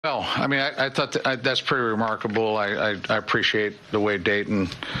Well, I mean, I thought that's pretty remarkable. I appreciate the way Dayton,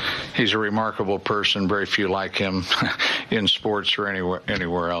 he's a remarkable person. Very few like him in sports or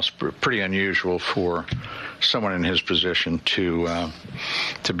anywhere else. Pretty unusual for someone in his position to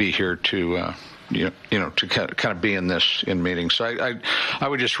be here to to kind of be in meetings. So I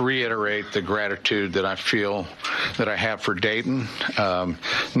would just reiterate the gratitude that I feel that I have for Dayton,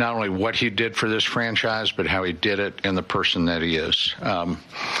 not only what he did for this franchise, but how he did it and the person that he is.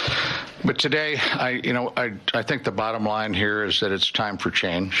 But today, I think the bottom line here is that it's time for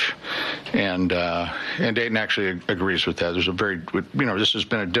change, and Dayton actually agrees with that. There's this has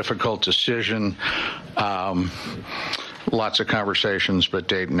been a difficult decision. Lots of conversations, but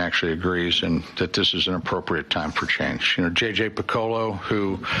Dayton actually agrees and that this is an appropriate time for change. J.J. Picollo,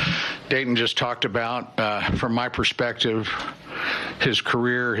 who Dayton just talked about, from my perspective, his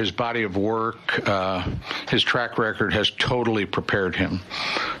career, his body of work, his track record has totally prepared him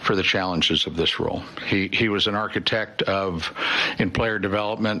for the challenges of this role. He was an architect in player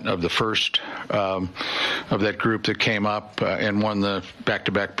development of the first of that group that came up and won the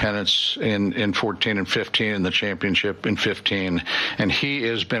back-to-back pennants in 14 and 15 and the championship in 15. And he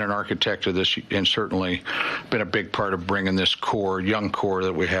has been an architect of this and certainly been a big part of bringing this young core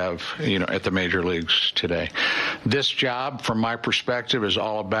that we have, at the major leagues today. This job, from my perspective, is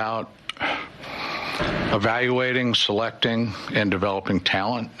all about evaluating, selecting, and developing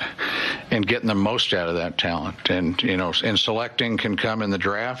talent and getting the most out of that talent. And selecting can come in the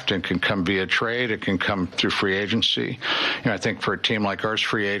draft and can come via trade. It can come through free agency. I think for a team like ours,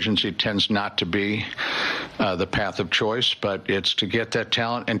 free agency tends not to be the path of choice, but it's to get that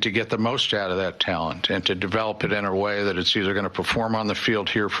talent and to get the most out of that talent and to develop it in a way that it's either going to perform on the field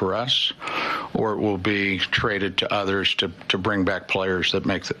here for us or it will be traded to others to bring back players that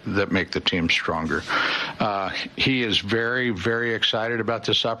make the team stronger. He is very, very excited about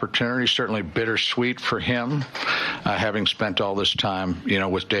this opportunity. Certainly bittersweet for him, having spent all this time,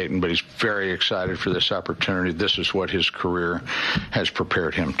 with Dayton, but he's very excited for this opportunity. This is what his career has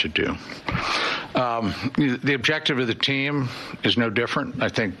prepared him to do. The objective of the team is no different. I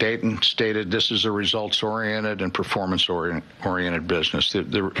think Dayton stated this is a results-oriented and performance-oriented business.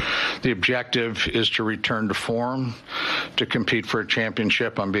 The objective is to return to form, to compete for a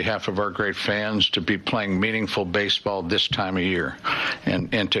championship on behalf of our great fans, to be playing meaningful baseball this time of year.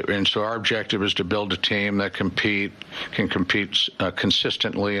 And so our objective is to build a team that can compete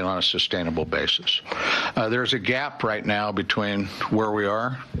consistently and on a sustainable basis. There's a gap right now between where we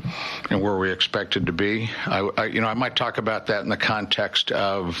are and where we expected to be. I might talk about that in the context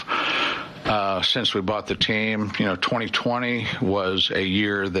of since we bought the team. 2020 was a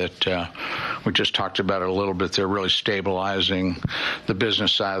year that we just talked about it a little bit. They're really stabilizing the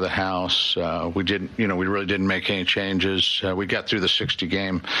business side of the house. We really didn't make any changes. We got through the 60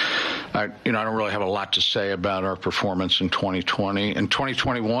 game. I don't really have a lot to say about our performance in 2020. In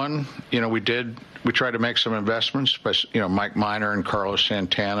 2021, we tried to make some investments by, Mike Minor and Carlos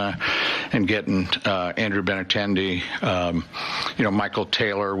Santana and getting Andrew Benintendi, Michael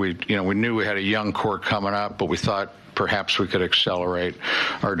Taylor. We knew we had a young core coming up, but we thought perhaps we could accelerate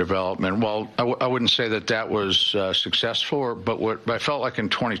our development. Well, I wouldn't say that was successful, but what I felt like in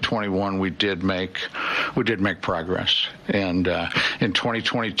 2021 we did make progress. And in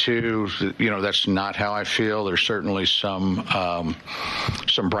 2022, that's not how I feel. There's certainly some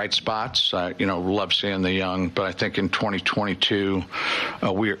bright spots. Love seeing the young, but I think in 2022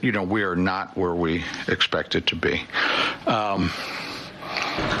 we are not where we expected to be.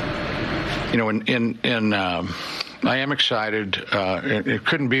 I am excited. It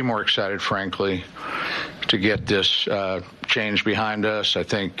couldn't be more excited, frankly, to get this change behind us. I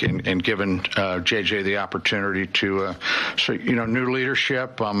think, and given JJ the opportunity to, new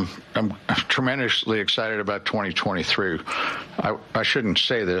leadership. I'm tremendously excited about 2023. I shouldn't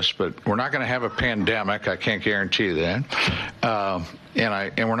say this, but we're not going to have a pandemic. I can't guarantee that.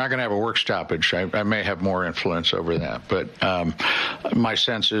 And we're not going to have a work stoppage. I may have more influence over that, but my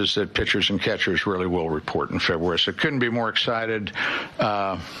sense is that pitchers and catchers really will report in February. So couldn't be more excited.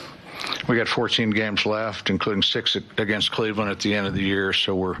 We got 14 games left, including 6 against Cleveland at the end of the year.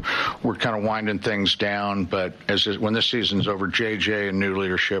 So we're kind of winding things down. But when this season's over, JJ and new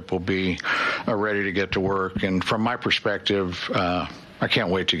leadership will be ready to get to work. And from my perspective, I can't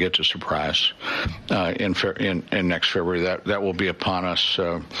wait to get to Surprise in next February. That will be upon us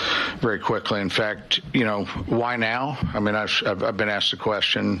very quickly. In fact, why now? I mean, I've been asked the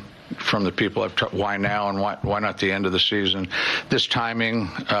question from the people why now and why not the end of the season? This timing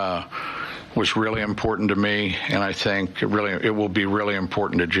was really important to me, and I think it will be really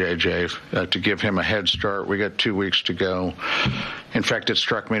important to JJ to give him a head start. We got 2 weeks to go. In fact, it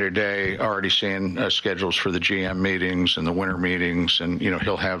struck me today, already seeing schedules for the GM meetings and the winter meetings, and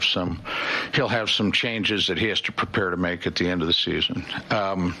he'll have some changes that he has to prepare to make at the end of the season.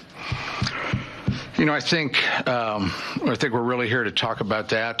 I think we're really here to talk about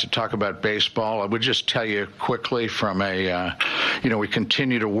that, to talk about baseball. I would just tell you quickly from we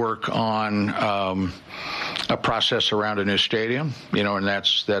continue to work on a process around a new stadium, and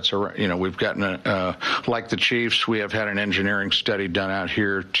that's we've gotten like the Chiefs, we have had an engineering study done out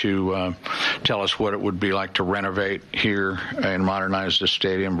here to tell us what it would be like to renovate here and modernize the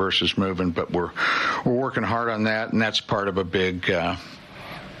stadium versus moving. But we're working hard on that, and that's part of a big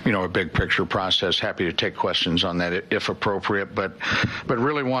big picture process. Happy to take questions on that if appropriate, but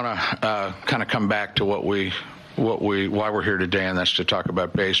really want to kind of come back to why we're here today, and that's to talk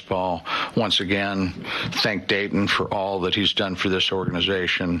about baseball. Once again, thank Dayton for all that he's done for this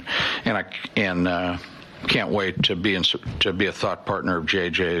organization, and I can't wait to be a thought partner of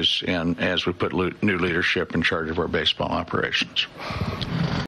JJ's, and as we put new leadership in charge of our baseball operations.